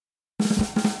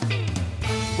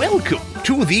Welcome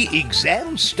to the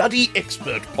Exam Study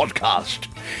Expert Podcast,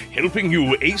 helping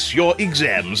you ace your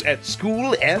exams at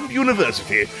school and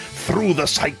university through the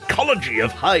psychology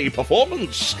of high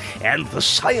performance and the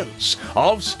science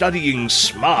of studying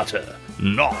smarter,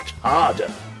 not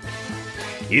harder.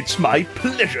 It's my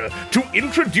pleasure to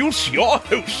introduce your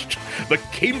host, the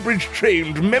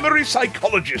Cambridge-trained memory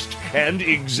psychologist and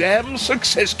exam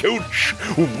success coach,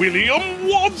 William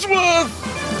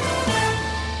Wadsworth.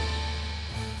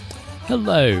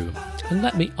 Hello, and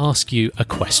let me ask you a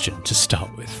question to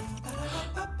start with.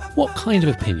 What kind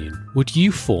of opinion would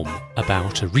you form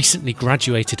about a recently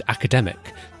graduated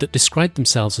academic that described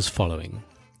themselves as following?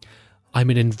 I'm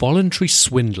an involuntary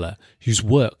swindler whose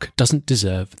work doesn't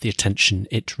deserve the attention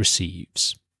it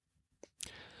receives.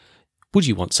 Would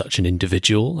you want such an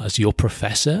individual as your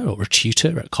professor or a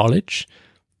tutor at college?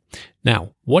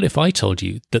 Now, what if I told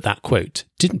you that that quote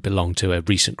didn't belong to a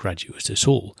recent graduate at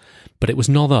all, but it was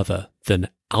none other than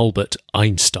Albert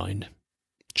Einstein?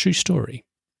 True story.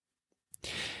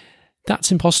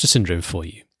 That's imposter syndrome for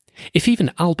you. If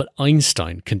even Albert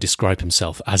Einstein can describe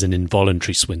himself as an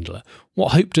involuntary swindler,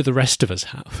 what hope do the rest of us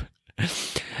have?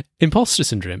 Imposter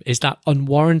syndrome is that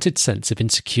unwarranted sense of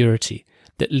insecurity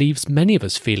that leaves many of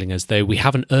us feeling as though we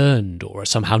haven't earned or are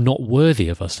somehow not worthy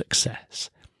of our success.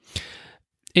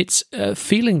 It's a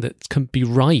feeling that can be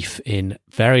rife in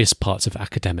various parts of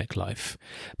academic life,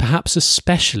 perhaps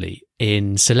especially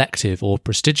in selective or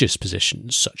prestigious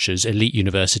positions such as elite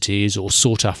universities or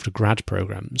sought-after grad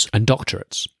programs and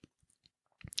doctorates.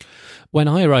 When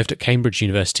I arrived at Cambridge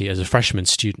University as a freshman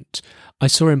student, I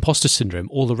saw imposter syndrome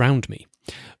all around me.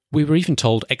 We were even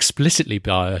told explicitly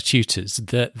by our tutors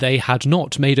that they had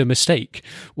not made a mistake.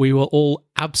 We were all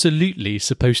absolutely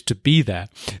supposed to be there.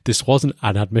 This wasn't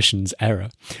an admissions error.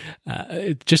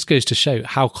 It just goes to show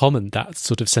how common that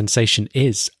sort of sensation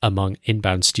is among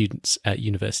inbound students at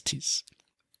universities.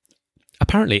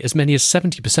 Apparently, as many as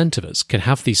 70% of us can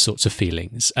have these sorts of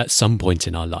feelings at some point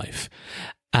in our life.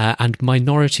 And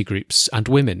minority groups and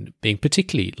women being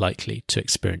particularly likely to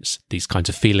experience these kinds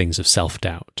of feelings of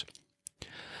self-doubt.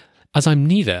 As I'm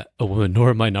neither a woman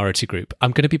nor a minority group,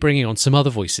 I'm going to be bringing on some other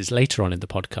voices later on in the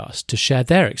podcast to share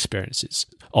their experiences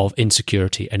of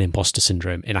insecurity and imposter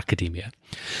syndrome in academia.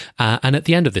 And at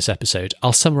the end of this episode,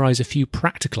 I'll summarise a few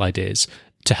practical ideas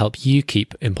to help you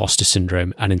keep imposter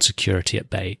syndrome and insecurity at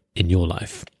bay in your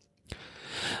life.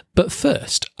 But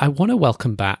first, I want to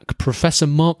welcome back Professor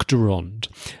Mark Durand,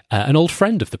 an old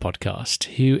friend of the podcast,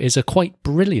 who is a quite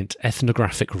brilliant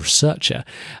ethnographic researcher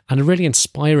and a really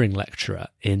inspiring lecturer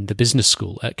in the business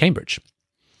school at Cambridge.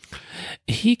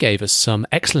 He gave us some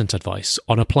excellent advice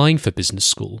on applying for business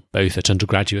school, both at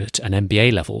undergraduate and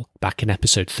MBA level, back in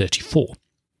episode 34.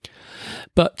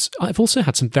 But I've also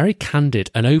had some very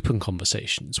candid and open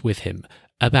conversations with him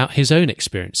about his own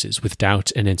experiences with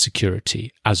doubt and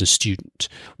insecurity as a student,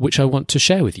 which I want to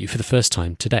share with you for the first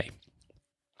time today.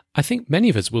 I think many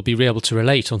of us will be able to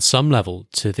relate on some level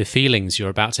to the feelings you're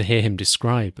about to hear him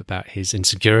describe about his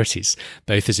insecurities,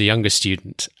 both as a younger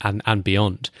student and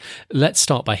beyond. Let's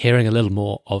start by hearing a little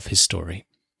more of his story.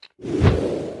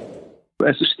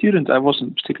 As a student, I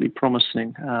wasn't particularly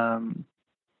promising.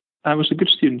 I was a good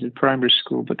student in primary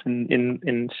school, but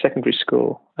in secondary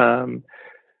school,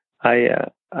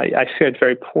 I fared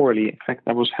very poorly. In fact,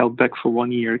 I was held back for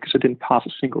 1 year because I didn't pass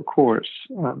a single course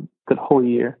that whole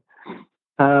year.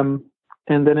 And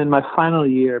then in my final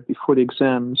year, before the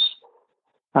exams,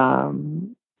 I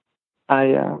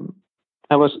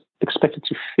was expected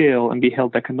to fail and be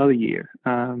held back another year.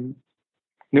 The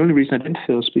only reason I didn't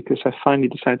fail is because I finally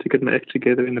decided to get my act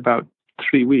together in about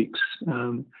 3 weeks.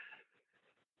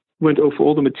 Went over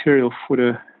all the material for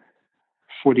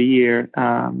the year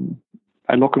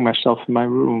by locking myself in my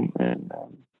room and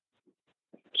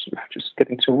just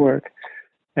getting to work.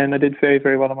 And I did very,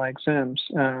 very well on my exams.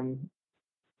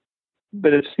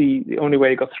 But it's the only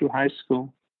way I got through high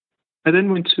school. I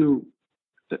then went to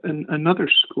another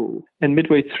school, and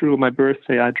midway through my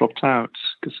birthday, I dropped out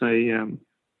because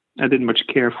I didn't much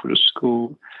care for the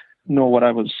school, nor what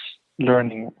I was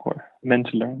learning or meant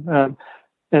to learn.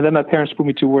 And then my parents put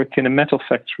me to work in a metal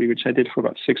factory, which I did for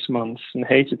about 6 months and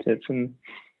hated it. And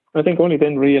I think only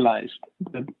then realized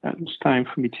that it was time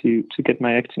for me to get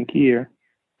my act in gear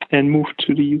and move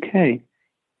to the UK.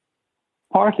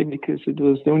 Partly because it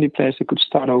was the only place I could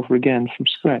start over again from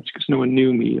scratch, because no one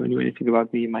knew me or knew anything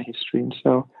about me and my history. And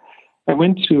so I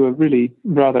went to a really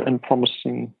rather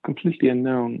unpromising, completely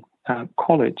unknown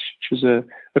college, which was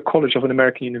a college of an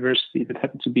American university that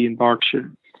happened to be in Berkshire.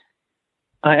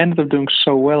 I ended up doing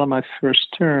so well in my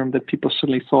first term that people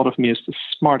suddenly thought of me as the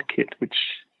smart kid, which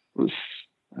was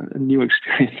a new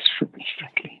experience for me,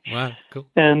 frankly. Wow, cool.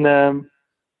 And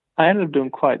I ended up doing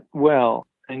quite well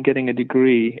and getting a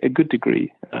good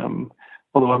degree.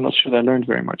 Although I'm not sure that I learned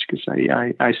very much, because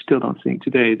I still don't think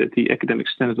today that the academic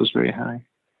standard was very high.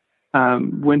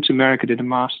 Went to America, did a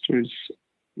master's,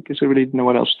 because I really didn't know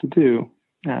what else to do.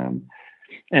 And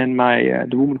the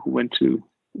woman who went to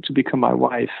become my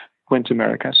wife went to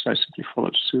America, so I simply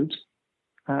followed suit.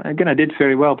 Again, I did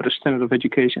very well, but the standard of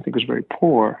education, I think, was very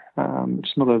poor.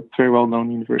 It's not a very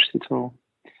well-known university at all.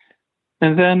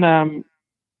 And then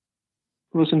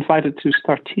was invited to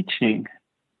start teaching,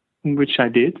 which I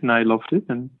did, and I loved it.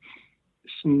 And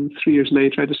 3 years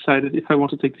later, I decided if I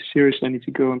want to take this seriously, I need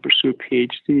to go and pursue a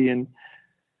PhD. And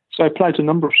so I applied to a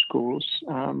number of schools,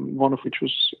 one of which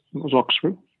was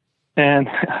Oxford. And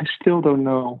I still don't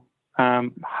know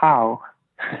how,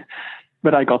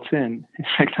 but I got in. In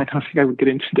fact, I don't think I would get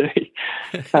in today.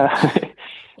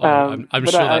 I'm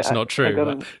sure that's not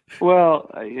true.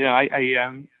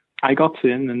 I got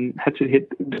in and had to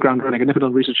hit the ground running. I'd never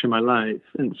done research in my life,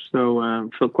 and so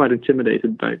felt quite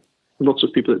intimidated by lots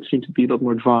of people that seemed to be a lot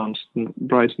more advanced and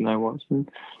brighter than I was. And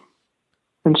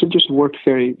so just worked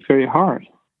very, very hard.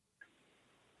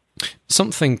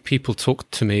 Something people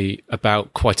talk to me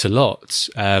about quite a lot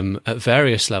at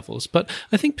various levels, but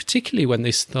I think particularly when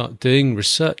they start doing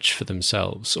research for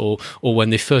themselves, or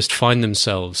when they first find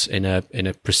themselves in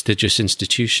a prestigious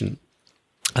institution,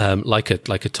 like a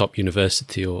top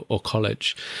university or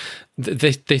college,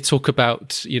 they talk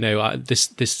about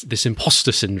this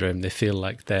imposter syndrome. They feel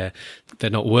like they're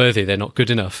not worthy, they're not good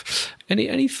enough.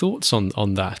 Any thoughts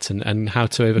on that and how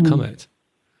to overcome it?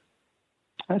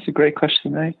 That's a great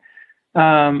question, eh?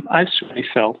 I've certainly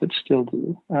felt it, still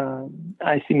do.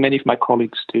 I think many of my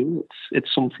colleagues do.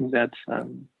 It's something that,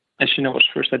 as you know, was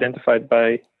first identified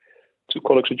by 2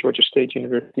 colleagues at Georgia State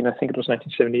University, and I think it was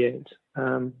 1978,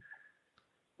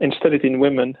 and studied in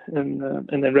women and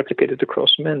then replicated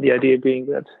across men. The idea being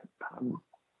that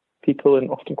people in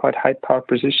often quite high-powered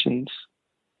positions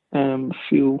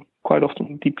feel quite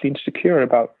often deeply insecure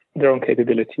about their own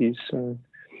capabilities, and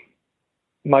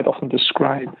might often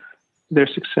describe their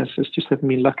successes just having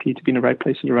been lucky to be in the right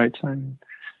place at the right time.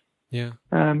 Yeah.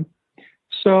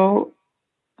 So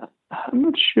I'm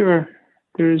not sure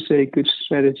there is a good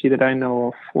strategy that I know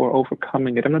of for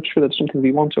overcoming it. I'm not sure that's something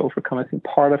we want to overcome. I think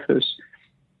part of us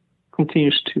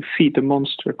continues to feed the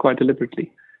monster quite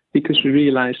deliberately, because we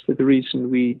realize that the reason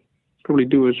we probably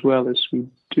do as well as we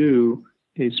do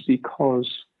is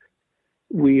because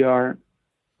we are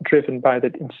driven by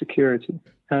that insecurity.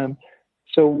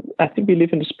 So I think we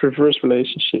live in this perverse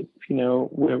relationship,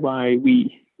 whereby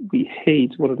we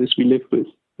hate what it is we live with,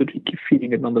 but we keep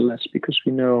feeding it nonetheless, because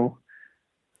we know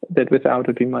that without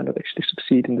it, we might not actually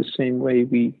succeed in the same way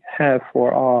we have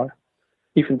or are,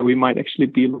 even though we might actually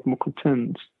be a lot more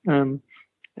content.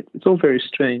 It's all very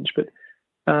strange, but,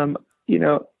 gosh,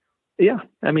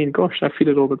 I feel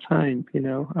it all the time,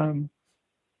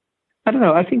 I don't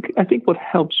know. I think what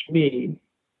helps me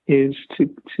is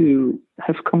to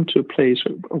have come to a place,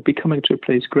 or be coming to a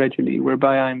place gradually,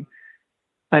 whereby I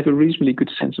have a reasonably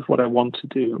good sense of what I want to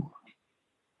do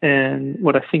and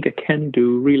what I think I can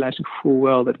do, realizing full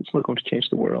well that it's not going to change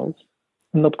the world,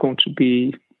 not going to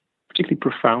be particularly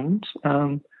profound,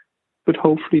 but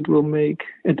hopefully it will make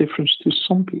a difference to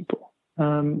some people,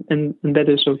 and that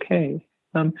is okay.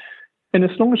 And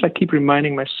as long as I keep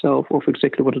reminding myself of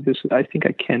exactly what it is that I think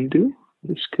I can do,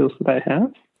 the skills that I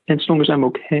have, and as long as I'm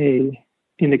okay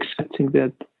in accepting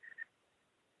that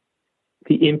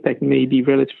the impact may be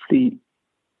relatively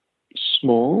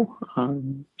small,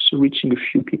 so reaching a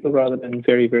few people rather than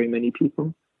very, very many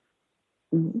people,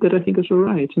 that I think is all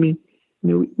right. I mean,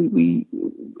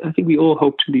 I think we all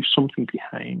hope to leave something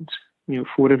behind,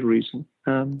 for whatever reason.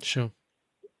 Sure.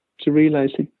 To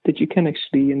realize that you can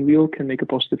actually, and we all can make a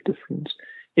positive difference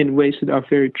in ways that are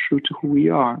very true to who we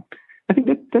are. I think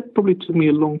that probably took me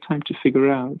a long time to figure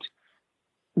out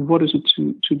what is it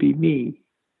to be me,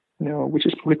 which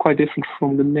is probably quite different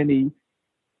from the many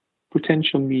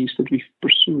potential me's that we've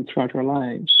pursued throughout our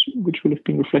lives, which will have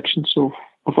been reflections of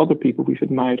other people we've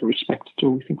admired or respected, or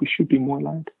we think we should be more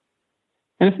like.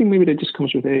 And I think maybe that just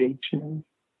comes with age.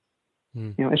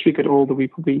 As we get older, we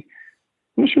probably,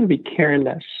 I'm not sure we care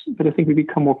less, but I think we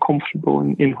become more comfortable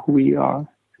in who we are.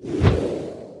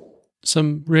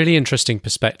 Some really interesting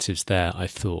perspectives there, I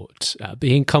thought.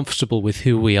 Being comfortable with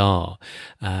who we are.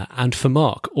 And for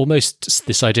Mark, almost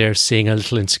this idea of seeing a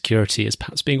little insecurity as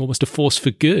perhaps being almost a force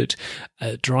for good,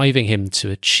 driving him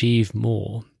to achieve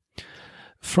more.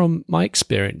 From my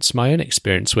own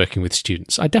experience working with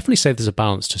students, I definitely say there's a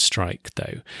balance to strike,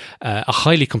 though. A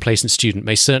highly complacent student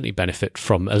may certainly benefit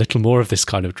from a little more of this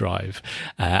kind of drive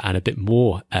and a bit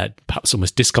more, perhaps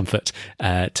almost discomfort,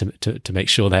 to make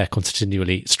sure they're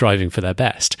continually striving for their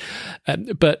best.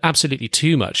 But absolutely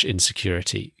too much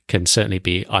insecurity can certainly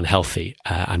be unhealthy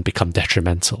and become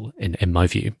detrimental, in my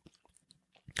view.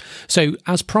 So,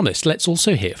 as promised, let's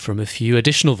also hear from a few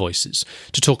additional voices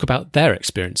to talk about their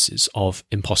experiences of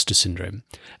imposter syndrome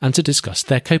and to discuss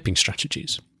their coping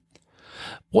strategies.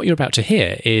 What you're about to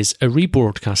hear is a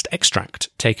rebroadcast extract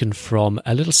taken from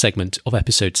a little segment of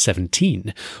episode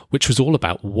 17, which was all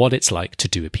about what it's like to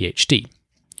do a PhD.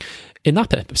 In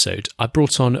that episode, I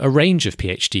brought on a range of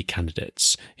PhD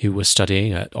candidates who were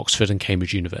studying at Oxford and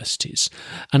Cambridge universities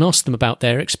and asked them about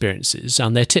their experiences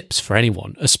and their tips for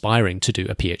anyone aspiring to do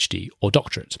a PhD or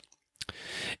doctorate.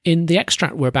 In the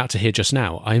extract we're about to hear just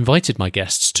now, I invited my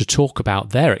guests to talk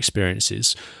about their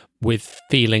experiences with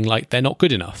feeling like they're not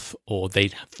good enough or they're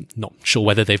not sure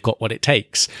whether they've got what it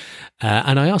takes.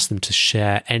 And I asked them to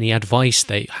share any advice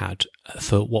they had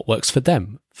for what works for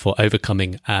them for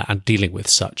overcoming and dealing with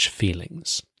such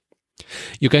feelings.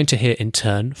 You're going to hear in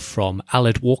turn from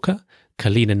Aled Walker,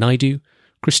 Kalina Naidu,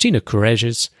 Christina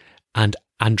Courages, and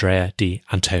Andrea Di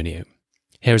Antonio.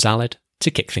 Here's Aled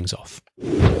to kick things off.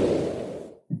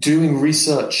 Doing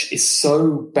research is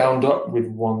so bound up with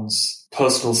one's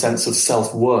personal sense of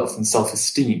self-worth and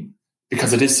self-esteem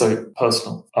because it is so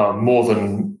personal, more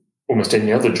than almost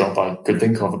any other job I could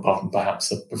think of, apart from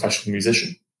perhaps a professional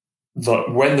musician.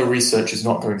 That when the research is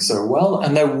not going so well,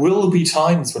 and there will be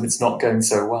times when it's not going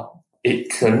so well, it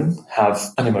can have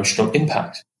an emotional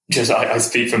impact. Just I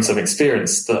speak from some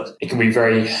experience that it can be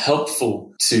very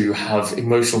helpful to have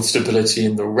emotional stability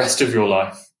in the rest of your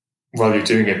life while you're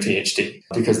doing a PhD,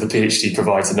 because the PhD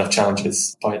provides enough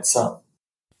challenges by itself.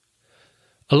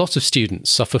 A lot of students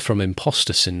suffer from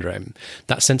imposter syndrome,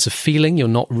 that sense of feeling you're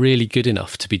not really good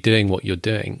enough to be doing what you're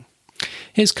doing.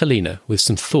 Here's Kalina with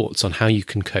some thoughts on how you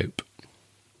can cope.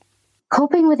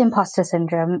 Coping with imposter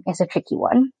syndrome is a tricky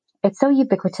one. It's so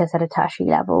ubiquitous at a tertiary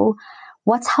level.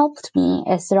 What's helped me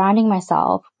is surrounding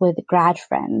myself with grad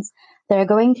friends that are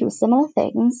going through similar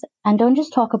things and don't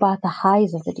just talk about the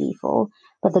highs of the DPhil,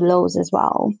 but the lows as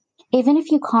well. Even if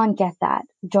you can't get that,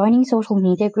 joining social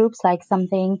media groups like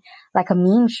something like a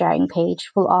meme sharing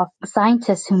page full of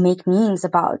scientists who make memes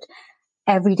about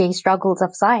everyday struggles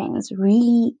of science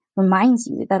really reminds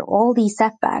you that all these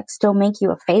setbacks don't make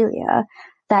you a failure,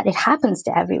 that it happens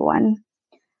to everyone.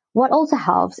 What also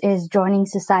helps is joining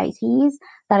societies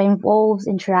that involves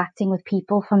interacting with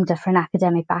people from different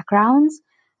academic backgrounds,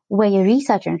 where your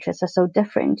research interests are so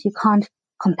different, you can't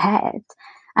compare it.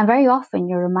 And very often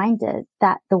you're reminded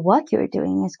that the work you're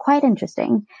doing is quite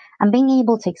interesting, and being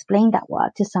able to explain that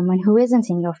work to someone who isn't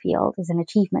in your field is an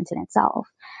achievement in itself.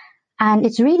 And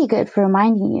it's really good for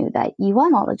reminding you that you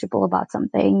are knowledgeable about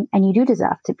something and you do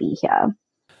deserve to be here.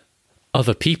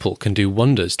 Other people can do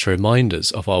wonders to remind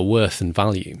us of our worth and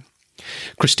value.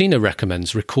 Christina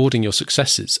recommends recording your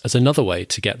successes as another way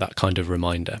to get that kind of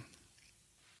reminder.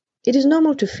 It is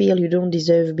normal to feel you don't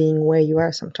deserve being where you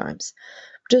are sometimes.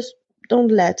 Just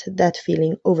don't let that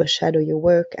feeling overshadow your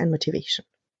work and motivation.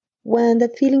 When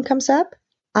that feeling comes up,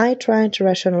 I try to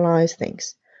rationalize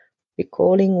things,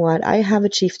 recalling what I have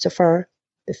achieved so far,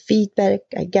 the feedback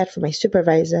I get from my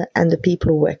supervisor and the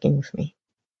people working with me.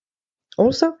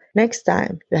 Also, next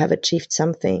time you have achieved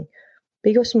something,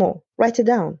 big or small, write it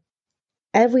down.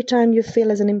 Every time you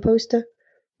feel as an imposter,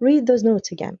 read those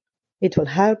notes again. It will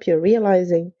help you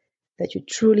realizing that you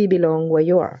truly belong where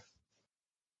you are.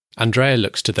 Andrea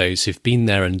looks to those who've been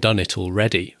there and done it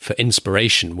already for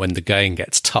inspiration when the going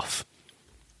gets tough.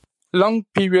 Long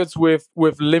periods with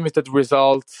limited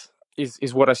results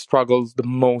is what I struggle the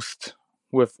most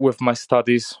with my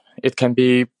studies. It can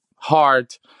be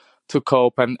hard to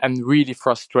cope and really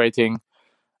frustrating.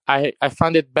 I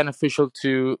find it beneficial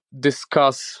to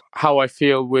discuss how I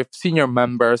feel with senior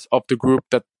members of the group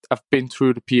that have been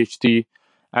through the PhD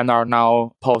and are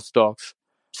now postdocs.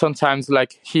 Sometimes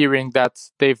like hearing that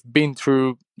they've been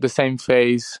through the same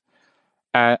phase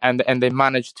and they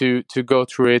managed to go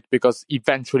through it because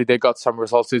eventually they got some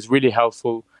results is really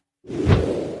helpful.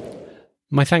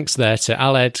 My thanks there to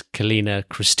Aled, Kalina,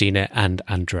 Christina and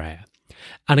Andrea.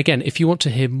 And again, if you want to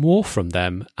hear more from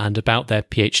them and about their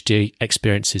PhD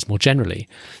experiences more generally,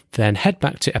 then head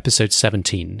back to episode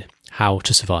 17, How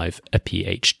to Survive a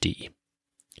PhD.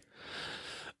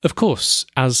 Of course,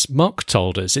 as Mark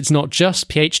told us, it's not just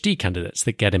PhD candidates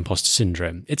that get imposter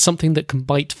syndrome. It's something that can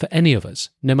bite for any of us,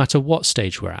 no matter what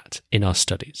stage we're at in our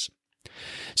studies.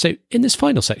 So, in this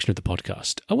final section of the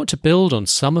podcast, I want to build on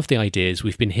some of the ideas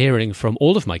we've been hearing from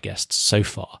all of my guests so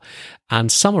far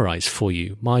and summarise for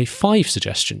you my 5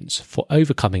 suggestions for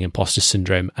overcoming imposter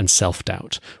syndrome and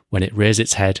self-doubt when it rears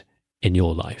its head in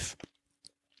your life.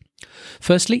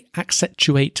 Firstly,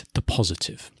 accentuate the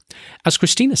positive. As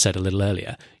Christina said a little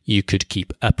earlier, you could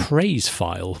keep a praise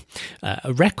file,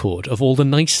 a record of all the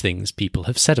nice things people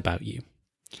have said about you.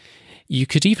 You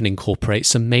could even incorporate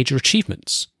some major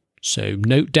achievements. So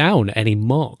note down any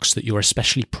marks that you're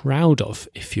especially proud of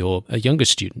if you're a younger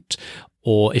student,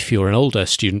 or if you're an older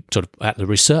student sort of at the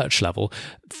research level,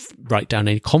 write down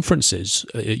any conferences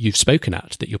you've spoken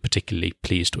at that you're particularly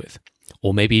pleased with,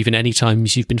 or maybe even any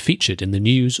times you've been featured in the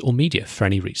news or media for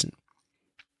any reason.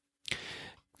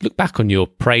 Look back on your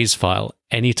praise file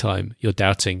anytime you're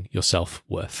doubting your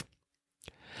self-worth.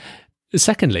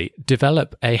 Secondly,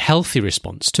 develop a healthy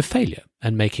response to failure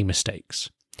and making mistakes.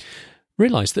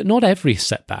 Realise that not every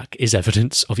setback is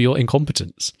evidence of your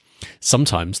incompetence.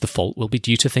 Sometimes the fault will be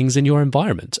due to things in your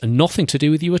environment and nothing to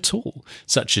do with you at all,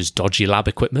 such as dodgy lab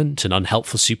equipment, an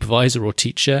unhelpful supervisor or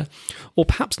teacher, or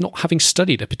perhaps not having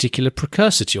studied a particular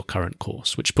precursor to your current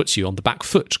course, which puts you on the back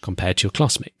foot compared to your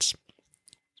classmates.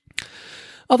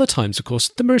 Other times, of course,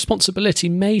 the responsibility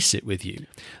may sit with you.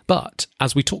 But,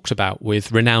 as we talked about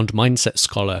with renowned mindset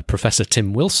scholar Professor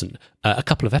Tim Wilson a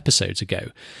couple of episodes ago,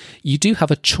 you do have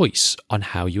a choice on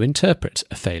how you interpret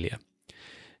a failure.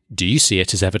 Do you see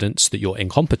it as evidence that you're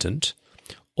incompetent?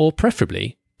 Or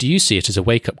preferably, do you see it as a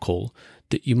wake-up call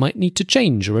that you might need to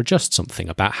change or adjust something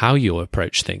about how you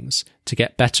approach things to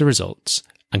get better results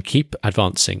and keep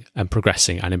advancing and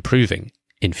progressing and improving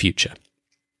in future?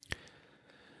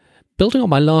 Building on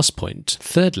my last point,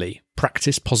 thirdly,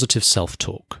 practice positive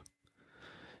self-talk.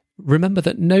 Remember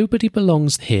that nobody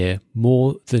belongs here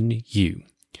more than you,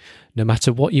 no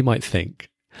matter what you might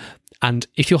think. And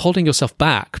if you're holding yourself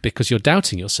back because you're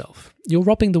doubting yourself, you're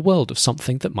robbing the world of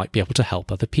something that might be able to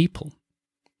help other people.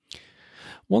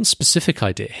 One specific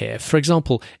idea here, for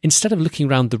example, instead of looking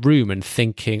around the room and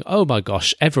thinking, oh my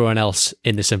gosh, everyone else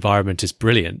in this environment is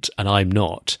brilliant and I'm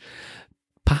not,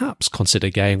 perhaps consider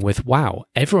going with, wow,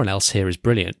 everyone else here is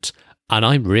brilliant, and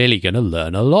I'm really going to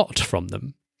learn a lot from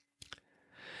them.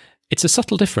 It's a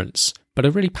subtle difference, but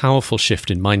a really powerful shift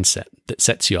in mindset that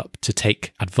sets you up to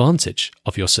take advantage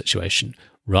of your situation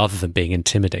rather than being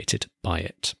intimidated by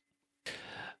it.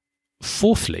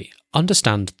 Fourthly,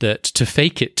 understand that to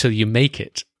fake it till you make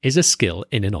it is a skill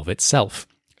in and of itself,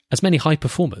 as many high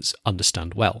performers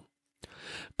understand well.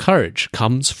 Courage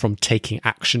comes from taking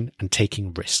action and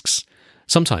taking risks.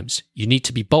 Sometimes you need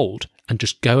to be bold and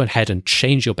just go ahead and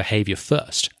change your behavior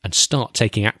first and start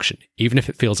taking action, even if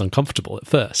it feels uncomfortable at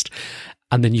first.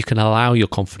 And then you can allow your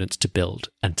confidence to build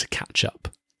and to catch up.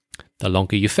 The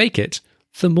longer you fake it,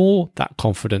 the more that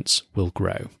confidence will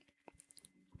grow.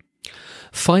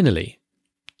 Finally,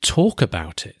 talk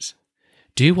about it.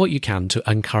 Do what you can to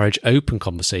encourage open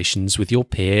conversations with your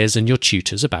peers and your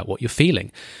tutors about what you're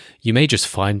feeling. You may just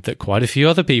find that quite a few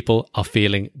other people are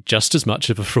feeling just as much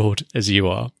of a fraud as you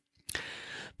are.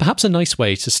 Perhaps a nice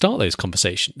way to start those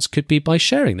conversations could be by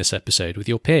sharing this episode with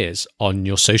your peers on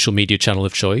your social media channel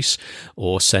of choice,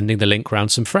 or sending the link around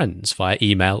some friends via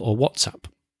email or WhatsApp.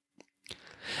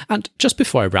 And just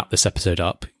before I wrap this episode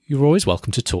up, you're always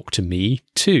welcome to talk to me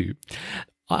too.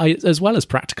 As well as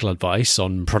practical advice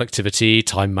on productivity,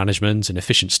 time management, and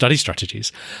efficient study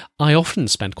strategies, I often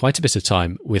spend quite a bit of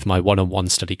time with my one-on-one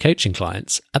study coaching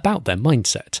clients about their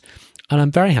mindset, and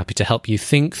I'm very happy to help you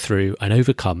think through and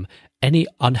overcome any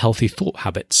unhealthy thought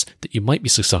habits that you might be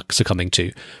succumbing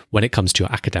to when it comes to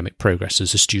your academic progress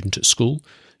as a student at school,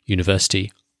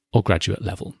 university, or graduate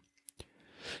level.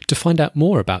 To find out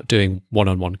more about doing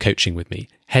one-on-one coaching with me,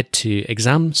 head to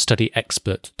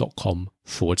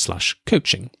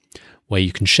examstudyexpert.com/coaching, where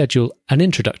you can schedule an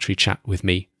introductory chat with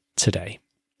me today.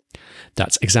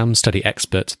 That's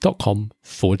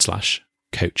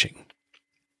examstudyexpert.com/coaching.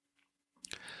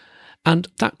 And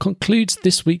that concludes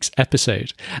this week's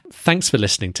episode. Thanks for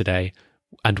listening today,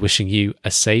 and wishing you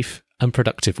a safe and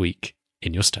productive week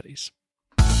in your studies.